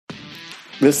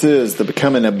This is the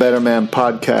Becoming a Better Man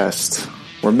podcast,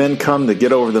 where men come to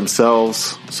get over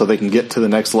themselves so they can get to the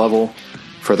next level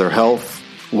for their health,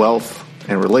 wealth,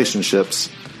 and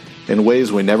relationships in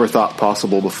ways we never thought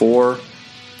possible before,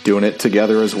 doing it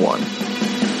together as one.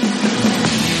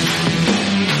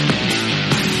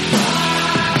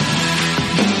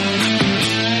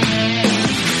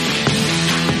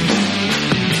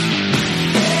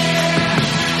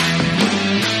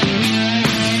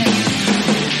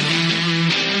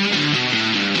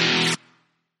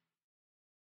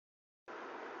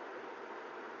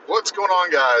 What's going on,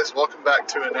 guys? Welcome back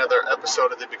to another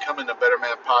episode of the Becoming a Better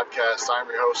Man podcast. I'm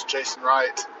your host, Jason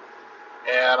Wright,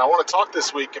 and I want to talk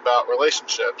this week about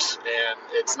relationships, and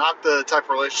it's not the type of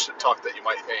relationship talk that you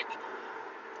might think.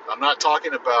 I'm not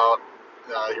talking about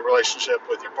your relationship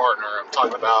with your partner. I'm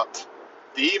talking about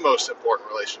the most important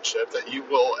relationship that you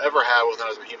will ever have with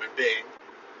another human being,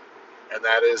 and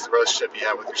that is the relationship you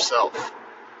have with yourself.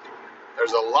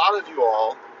 There's a lot of you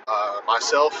all,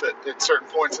 myself at certain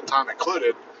points in time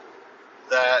included,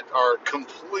 that are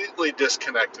completely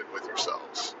disconnected with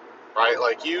yourselves, right?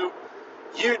 Like you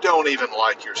don't even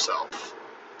like yourself,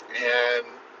 and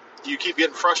you keep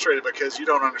getting frustrated because you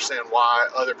don't understand why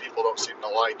other people don't seem to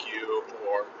like you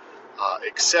or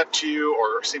accept you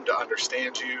or seem to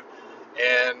understand you.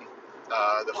 And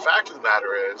the fact of the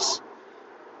matter is,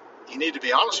 you need to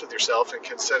be honest with yourself and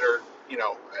consider,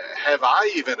 have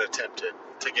I even attempted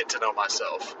to get to know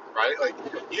myself, right? Like,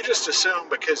 you just assume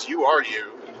because you are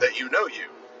you that you know you.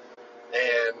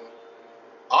 And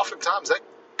oftentimes that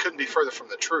couldn't be further from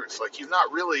the truth. Like, you've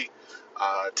not really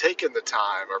taken the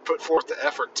time or put forth the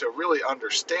effort to really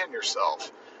understand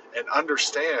yourself and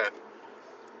understand,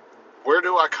 where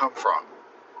do I come from,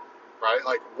 right?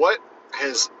 Like, what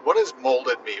has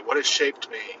molded me, what has shaped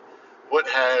me, what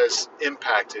has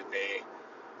impacted me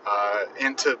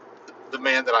into the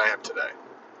man that I am today.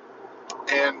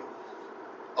 And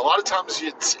a lot of times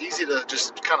it's easy to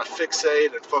just kind of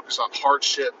fixate and focus on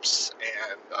hardships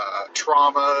and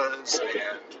traumas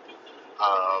and,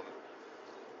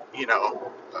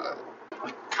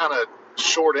 kind of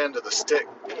short end of the stick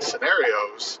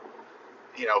scenarios,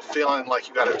 feeling like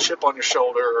you got a chip on your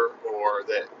shoulder, or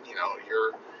that,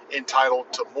 you're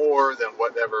entitled to more than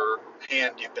whatever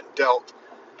hand you've been dealt.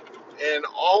 And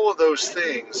all of those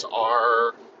things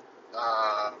are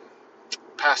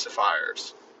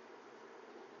pacifiers.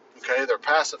 Okay, they're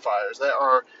pacifiers. They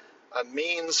are a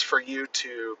means for you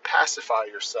to pacify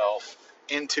yourself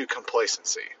into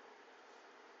complacency.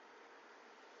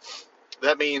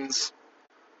 That means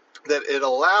that it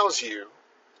allows you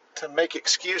to make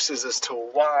excuses as to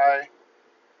why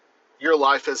your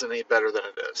life isn't any better than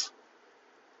it is.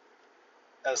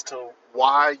 As to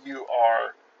why you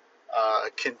are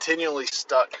continually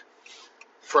stuck,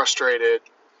 frustrated,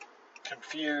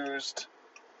 confused,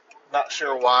 not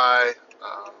sure why.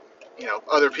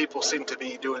 Other people seem to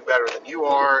be doing better than you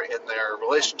are in their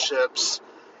relationships,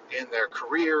 in their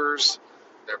careers,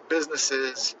 their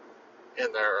businesses,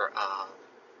 in their,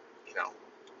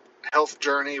 health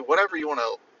journey, whatever you want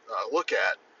to look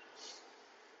at.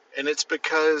 And it's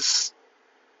because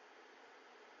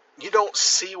you don't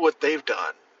see what they've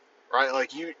done, right?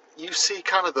 Like, you see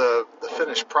kind of the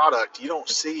finished product. You don't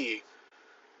see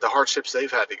the hardships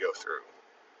they've had to go through.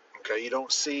 Okay, you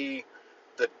don't see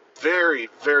the very,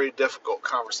 very difficult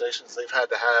conversations they've had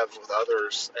to have with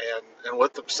others and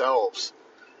with themselves,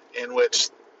 in which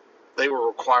they were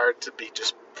required to be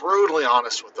just brutally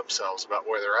honest with themselves about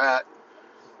where they're at,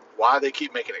 why they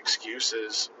keep making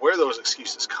excuses, where those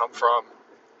excuses come from,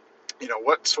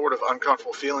 what sort of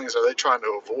uncomfortable feelings are they trying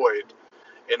to avoid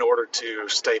in order to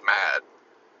stay mad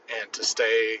and to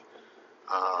stay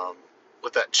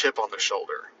with that chip on their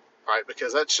shoulder, right?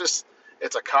 Because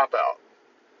it's a cop-out,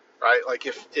 right? Like,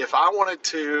 if I wanted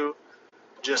to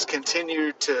just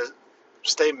continue to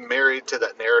stay married to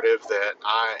that narrative that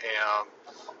I am,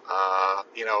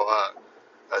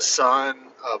 a son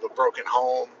of a broken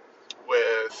home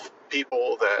with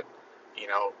people that,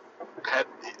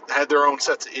 had their own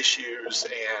sets of issues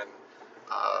and,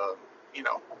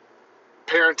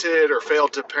 parented or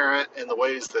failed to parent in the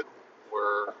ways that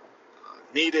were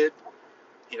needed,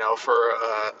 for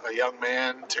a young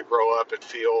man to grow up and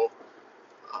feel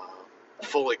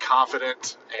fully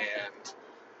confident and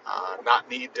not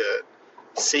need to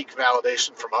seek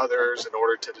validation from others in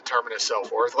order to determine his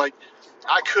self-worth. Like,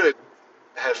 I could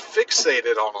have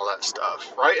fixated on all that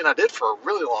stuff, right? And I did for a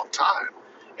really long time,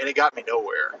 and it got me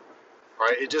nowhere,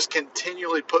 right? It just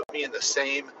continually put me in the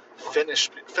same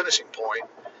finishing point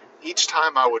each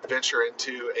time I would venture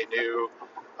into a new,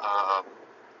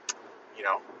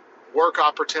 work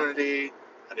opportunity,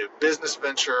 a new business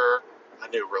venture, a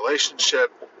new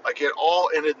relationship. Like, it all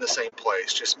ended in the same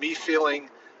place. Just me feeling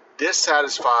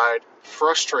dissatisfied,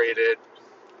 frustrated,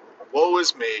 woe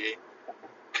is me,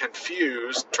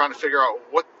 confused, trying to figure out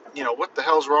what the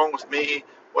hell's wrong with me,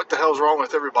 what the hell's wrong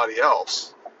with everybody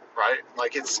else, right?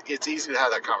 Like, it's easy to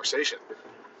have that conversation.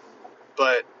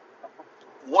 But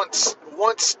once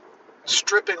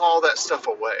stripping all that stuff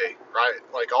away, right?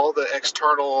 Like, all the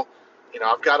external,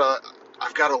 I've got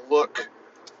to look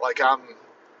like I'm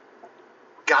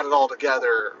got it all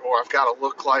together, or I've got to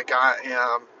look like I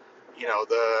am,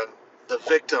 the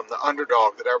victim, the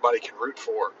underdog that everybody can root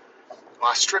for.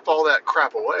 I strip all that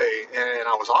crap away, and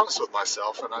I was honest with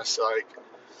myself, and I was like,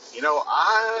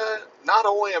 not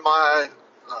only am I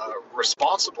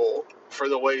responsible for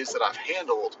the ways that I've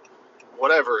handled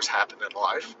whatever has happened in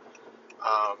life,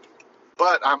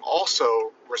 but I'm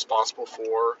also responsible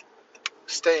for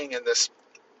staying in this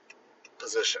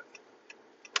position,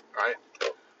 right?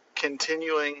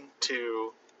 Continuing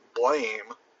to blame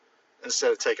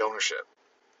instead of take ownership.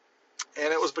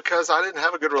 And it was because I didn't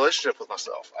have a good relationship with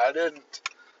myself. I didn't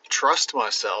trust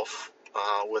myself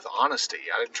with honesty.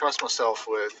 I didn't trust myself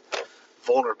with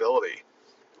vulnerability,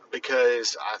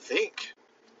 because I think,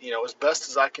 as best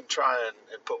as I can try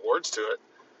and put words to it,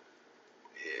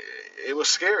 it was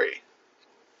scary,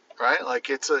 right?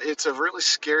 Like, it's a really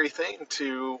scary thing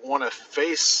to want to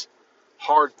face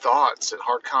hard thoughts and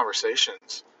hard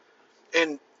conversations.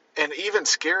 And even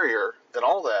scarier than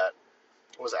all that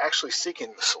was actually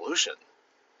seeking the solution,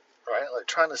 right? Like,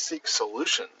 trying to seek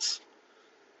solutions,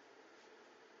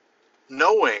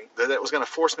 knowing that it was going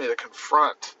to force me to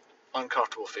confront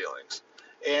uncomfortable feelings.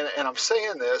 And I'm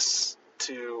saying this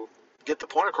to get the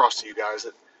point across to you guys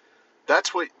that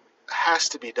that's what has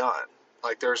to be done.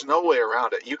 Like, there's no way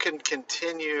around it. You can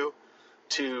continue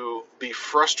to be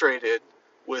frustrated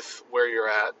with where you're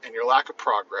at and your lack of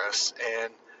progress,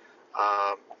 and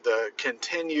the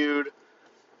continued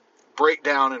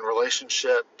breakdown in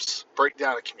relationships,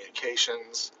 breakdown in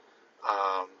communications,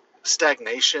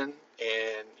 stagnation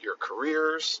in your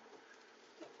careers,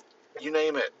 you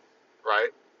name it, right?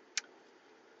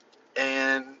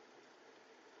 And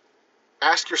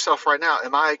ask yourself right now,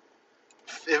 am I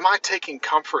taking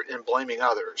comfort in blaming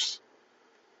others?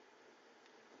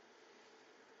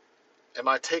 Am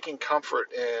I taking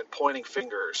comfort in pointing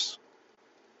fingers?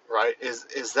 Right?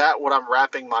 Is that what I'm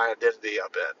wrapping my identity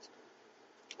up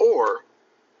in? Or,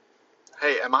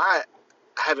 hey, am I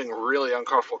having really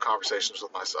uncomfortable conversations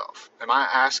with myself? Am I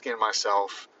asking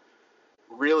myself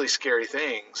really scary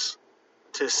things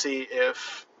to see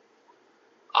if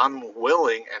I'm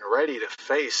willing and ready to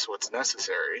face what's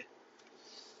necessary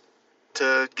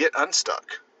to get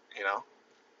unstuck,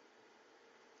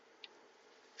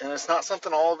 And it's not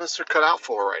something all of us are cut out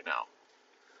for right now.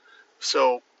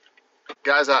 So,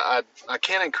 guys, I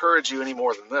can't encourage you any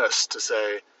more than this to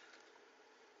say,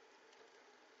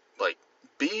 like,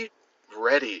 be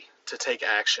ready to take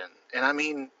action. And I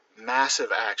mean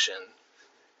massive action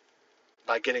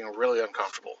by getting really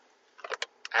uncomfortable.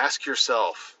 Ask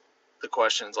yourself the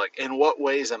questions like, in what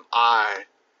ways am I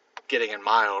getting in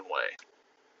my own way?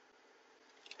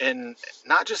 And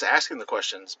not just asking the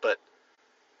questions, but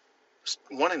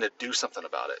wanting to do something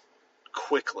about it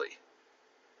quickly.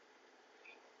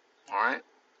 All right?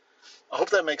 I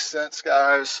hope that makes sense,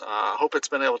 guys. I hope it's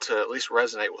been able to at least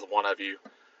resonate with one of you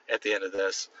at the end of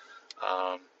this.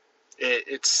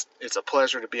 It's a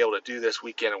pleasure to be able to do this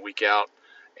week in and week out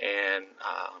and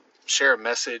share a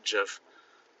message of,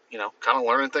 kind of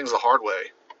learning things the hard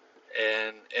way,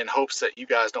 and in hopes that you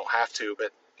guys don't have to,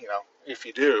 but, if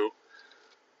you do,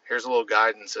 here's a little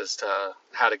guidance as to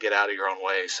how to get out of your own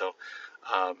way. So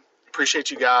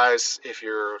appreciate you guys. If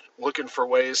you're looking for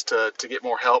ways to get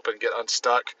more help and get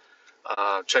unstuck,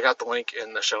 check out the link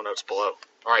in the show notes below.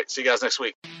 All right, see you guys next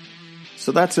week.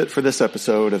 So that's it for this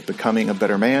episode of Becoming a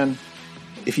Better Man.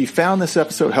 If you found this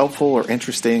episode helpful or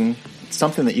interesting,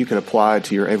 something that you could apply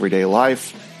to your everyday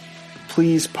life,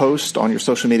 please post on your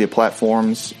social media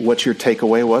platforms what your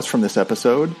takeaway was from this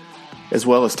episode, as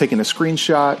well as taking a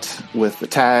screenshot with the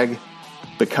tag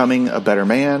Becoming a Better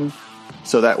Man,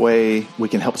 so that way we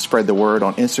can help spread the word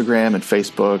on Instagram and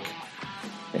Facebook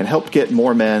and help get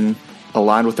more men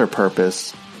aligned with their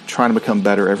purpose, trying to become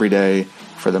better every day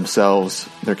for themselves,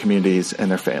 their communities,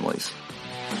 and their families.